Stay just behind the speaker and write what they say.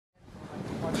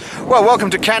Well, welcome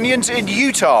to Canyons in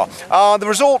Utah. The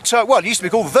resort, well, it used to be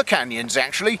called The Canyons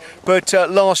actually, but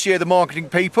last year the marketing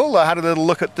people had a little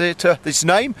look at this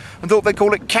name and thought they'd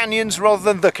call it Canyons rather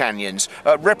than The Canyons,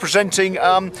 representing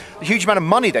the huge amount of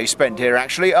money they spent here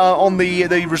actually on the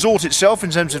resort itself in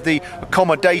terms of the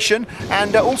accommodation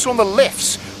and also on the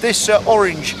lifts. This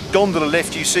orange gondola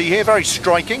lift you see here, very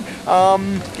striking.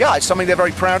 Yeah, it's something they're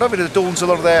very proud of. It adorns a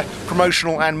lot of their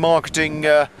promotional and marketing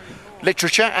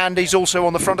literature, and he's also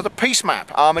on the front of the peace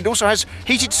map. It also has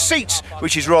heated seats,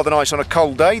 which is rather nice on a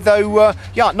cold day, though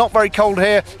yeah, not very cold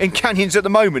here in Canyons at the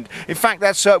moment. In fact,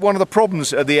 that's one of the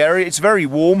problems of the area. It's very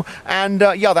warm, and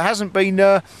yeah, there hasn't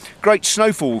been great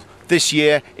snowfall this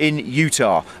year in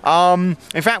Utah.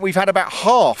 In fact, we've had about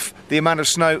half the amount of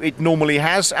snow it normally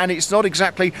has, and it's not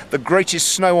exactly the greatest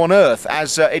snow on Earth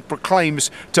as it proclaims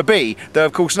to be, though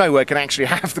of course nowhere can actually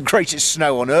have the greatest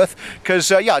snow on Earth, because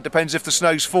yeah, it depends if the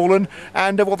snow's fallen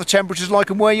and what the temperature's like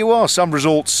and where you are. Some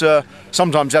resorts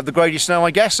sometimes have the greatest snow,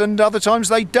 I guess, and other times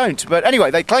they don't. But anyway,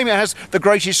 they claim it has the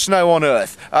greatest snow on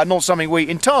Earth. Not something we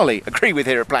entirely agree with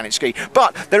here at Planet Ski,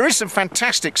 but there is some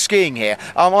fantastic skiing here.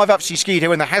 I've actually skied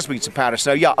here when there has been some powder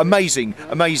snow. Yeah, amazing,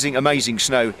 amazing, amazing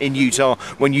snow in Utah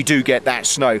when you do get that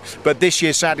snow. But this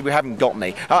year, sadly, we haven't got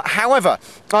any. However,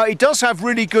 it does have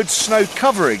really good snow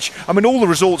coverage. I mean, all the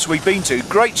resorts we've been to,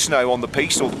 great snow on the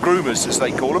piste, or the groomers as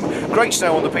they call them, great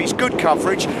snow on the piste, good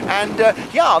coverage, and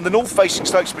yeah, on the north-facing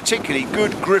slopes particularly,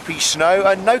 good grippy snow,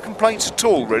 and no complaints at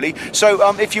all, really.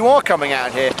 So if you are coming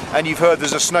out here and you've heard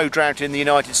there's a snow drought in the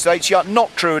United States, yeah,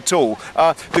 not true at all.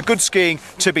 The good skiing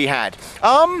to be had.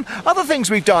 Other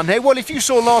things we've done here, well, if you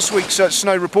saw last week's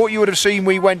snow report, you would have seen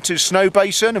we went to Snow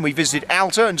Basin and we visited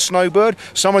Alta and Snowbird,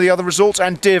 some of the other resorts,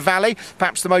 and Deer Valley,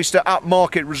 perhaps the most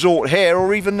upmarket resort here,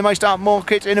 or even the most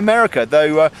upmarket in America,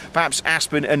 though perhaps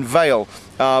Aspen and Vail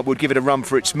would give it a run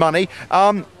for its money.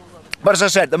 But as I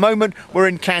said, at the moment we're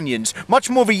in Canyons, much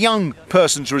more of a young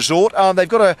person's resort. They've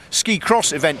got a ski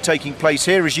cross event taking place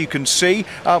here, as you can see,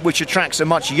 which attracts a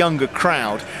much younger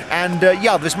crowd. And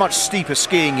yeah, there's much steeper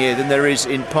skiing here than there is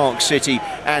in Park City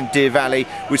and Deer Valley,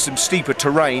 with some steeper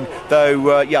terrain,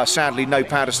 though yeah, sadly no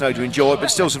powder snow to enjoy,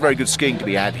 but still some very good skiing to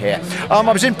be had here. I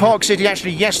was in Park City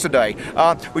actually yesterday,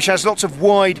 which has lots of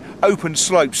wide open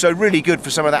slopes, so really good for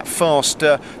some of that fast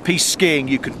piste skiing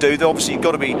you can do. Though obviously you've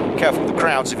got to be careful with the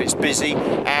crowds if it's busy,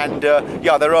 and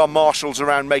yeah, there are marshals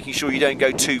around making sure you don't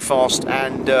go too fast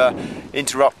and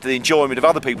interrupt the enjoyment of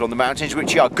other people on the mountains,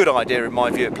 which are a good idea in my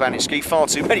view at Planet Ski. Far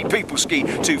too many people ski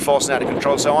too fast and out of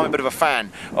control, so I'm a bit of a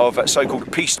fan of so-called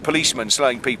piste policemen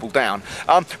slowing people down.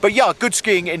 But yeah, good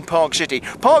skiing in Park City.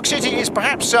 Park City is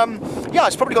perhaps, yeah,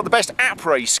 it's probably got the best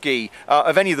après ski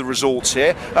of any of the resorts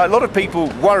here. A lot of people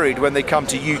worried when they come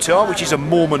to Utah, which is a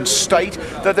Mormon state,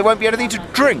 that there won't be anything to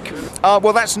drink.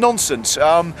 Well, that's nonsense.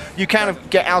 You can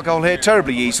get alcohol here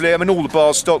terribly easily. I mean, all the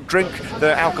bars stock drink,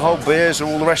 the alcohol, beers, and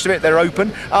all the rest of it, they're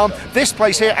open. This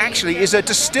place here actually is a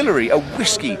distillery, a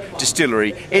whiskey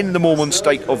distillery in the Mormon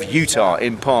state of Utah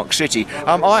in Park City.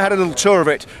 I had a little tour of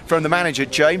it from the manager,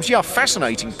 James. Yeah,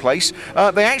 fascinating place.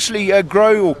 They actually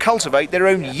grow or cultivate their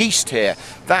own yeast here.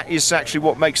 That is actually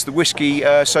what makes the whiskey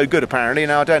so good, apparently.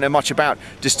 Now, I don't know much about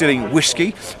distilling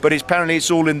whiskey, but apparently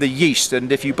it's all in the yeast,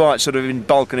 and if you buy it sort of in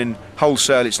bulk and in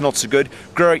wholesale, it's not so good.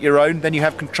 Grow it your own, then you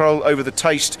have control over the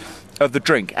taste of the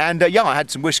drink. And yeah, I had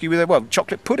some whiskey with it, well,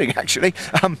 chocolate pudding actually.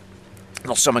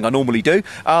 Not something I normally do,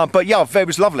 but yeah, it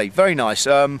was lovely, very nice,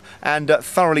 and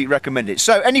thoroughly recommend it.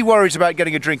 So any worries about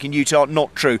getting a drink in Utah?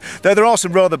 Not true. Though there are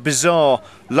some rather bizarre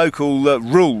local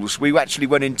rules. We actually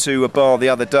went into a bar the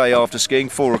other day after skiing,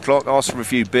 4 o'clock, asked for a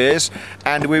few beers,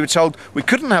 and we were told we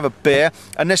couldn't have a beer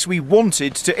unless we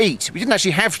wanted to eat. We didn't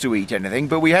actually have to eat anything,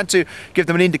 but we had to give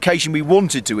them an indication we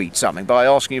wanted to eat something by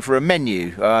asking for a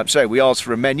menu. So we asked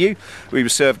for a menu, we were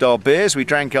served our beers, we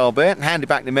drank our beer, handed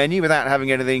back the menu without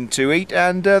having anything to eat,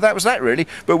 and that was that really.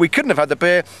 But we couldn't have had the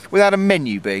beer without a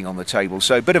menu being on the table,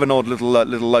 so a bit of an odd little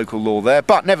local law there.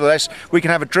 But nevertheless, we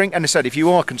can have a drink, and I said, if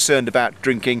you are concerned about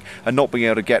drinking and not being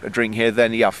able to get a drink here,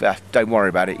 then yeah, don't worry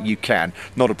about it, you can,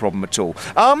 not a problem at all.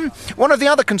 One of the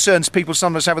other concerns people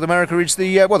sometimes have with America is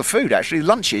the well, the food actually,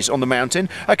 lunches on the mountain.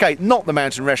 Okay, not the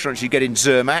mountain restaurants you get in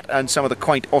Zermatt and some of the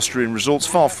quaint Austrian resorts,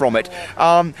 far from it.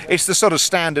 It's the sort of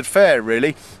standard fare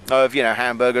really, of, you know,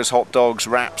 hamburgers, hot dogs,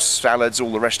 wraps, salads,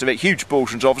 all the rest of it. Huge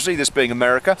portions, obviously, this being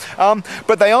America.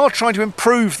 But they are trying to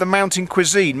improve the mountain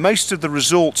cuisine. Most of the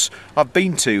resorts I've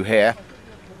been to here,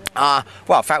 well,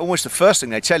 in fact, almost the first thing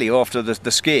they tell you after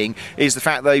the skiing is the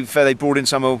fact they've brought in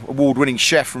some award-winning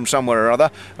chef from somewhere or other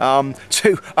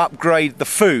to upgrade the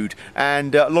food,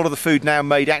 and a lot of the food now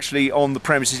made actually on the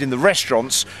premises in the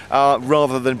restaurants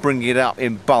rather than bringing it up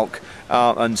in bulk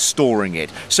and storing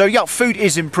it. So yeah, food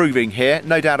is improving here,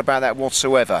 no doubt about that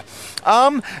whatsoever.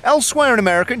 Elsewhere in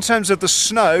America, in terms of the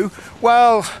snow,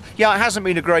 well, yeah, it hasn't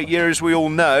been a great year, as we all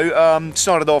know.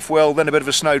 Started off well, then a bit of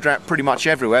a snow drought pretty much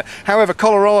everywhere. However,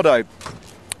 Colorado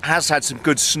has had some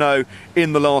good snow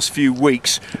in the last few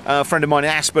weeks. A friend of mine in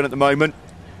Aspen at the moment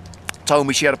told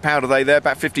me she had a powder day there,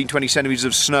 about 15-20 centimetres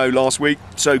of snow last week,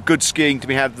 so good skiing to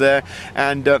be had there.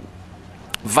 And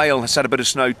Vale has had a bit of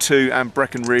snow too, and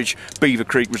Breckenridge, Beaver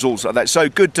Creek, results like that. So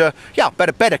good, yeah,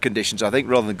 better conditions, I think,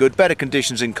 rather than good. Better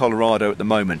conditions in Colorado at the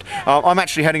moment. I'm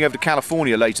actually heading over to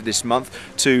California later this month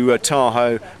to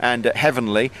Tahoe and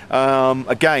Heavenly.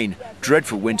 Again,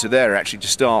 dreadful winter there actually to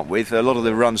start with. A lot of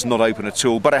the runs not open at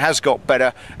all, but it has got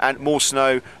better, and more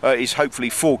snow is hopefully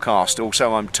forecast, or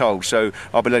so I'm told. So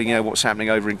I'll be letting you know what's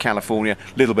happening over in California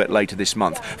a little bit later this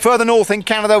month. Further north in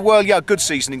Canada, well, yeah, good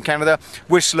season in Canada.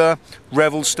 Whistler,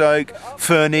 Revelstoke,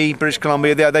 Fernie, British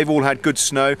Columbia, they've all had good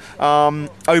snow.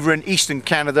 Over in eastern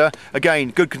Canada, again,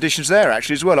 good conditions there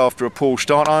actually as well after a poor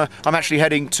start. I'm actually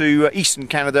heading to eastern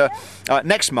Canada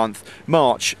next month,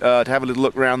 March, to have a little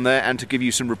look around there and to give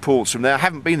you some reports from there. I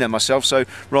haven't been there myself, so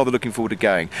rather looking forward to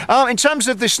going. In terms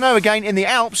of the snow again in the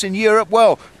Alps in Europe,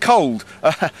 well, cold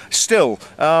still.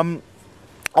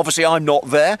 Obviously I'm not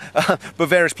there, but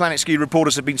various Planet Ski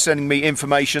reporters have been sending me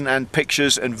information and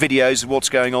pictures and videos of what's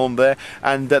going on there,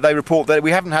 and they report that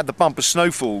we haven't had the bumper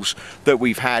snowfalls that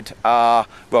we've had, well,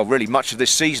 really much of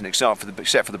this season except for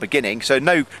the beginning, so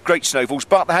no great snowfalls,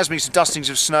 but there has been some dustings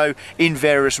of snow in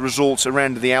various resorts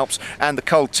around the Alps, and the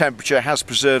cold temperature has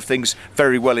preserved things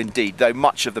very well indeed, though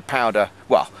much of the powder,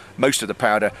 well, most of the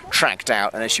powder tracked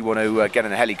out unless you want to get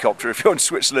in a helicopter if you're in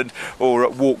Switzerland, or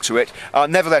walk to it.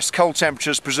 Nevertheless, cold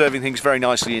temperatures preserving things very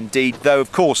nicely indeed, though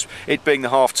of course it being the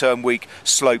half-term week,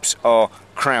 slopes are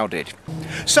crowded.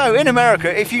 So in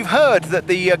America, if you've heard that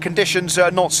the conditions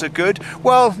are not so good,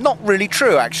 well, not really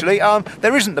true actually.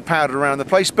 There isn't the powder around the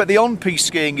place, but the on-piste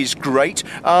skiing is great.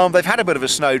 They've had a bit of a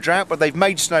snow drought, but they've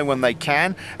made snow when they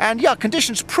can, and yeah,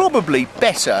 conditions probably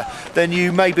better than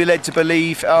you may be led to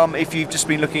believe if you've just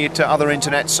been looking at other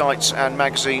internet sites and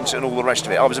magazines and all the rest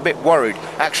of it. I was a bit worried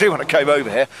actually when I came over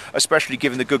here, especially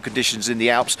given the good conditions in the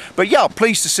Alps, but yeah,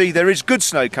 pleased to see there is good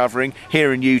snow covering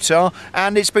here in Utah,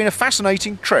 and it's been a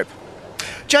fascinating trip.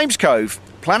 James Cove,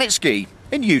 Planet Ski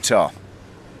in Utah.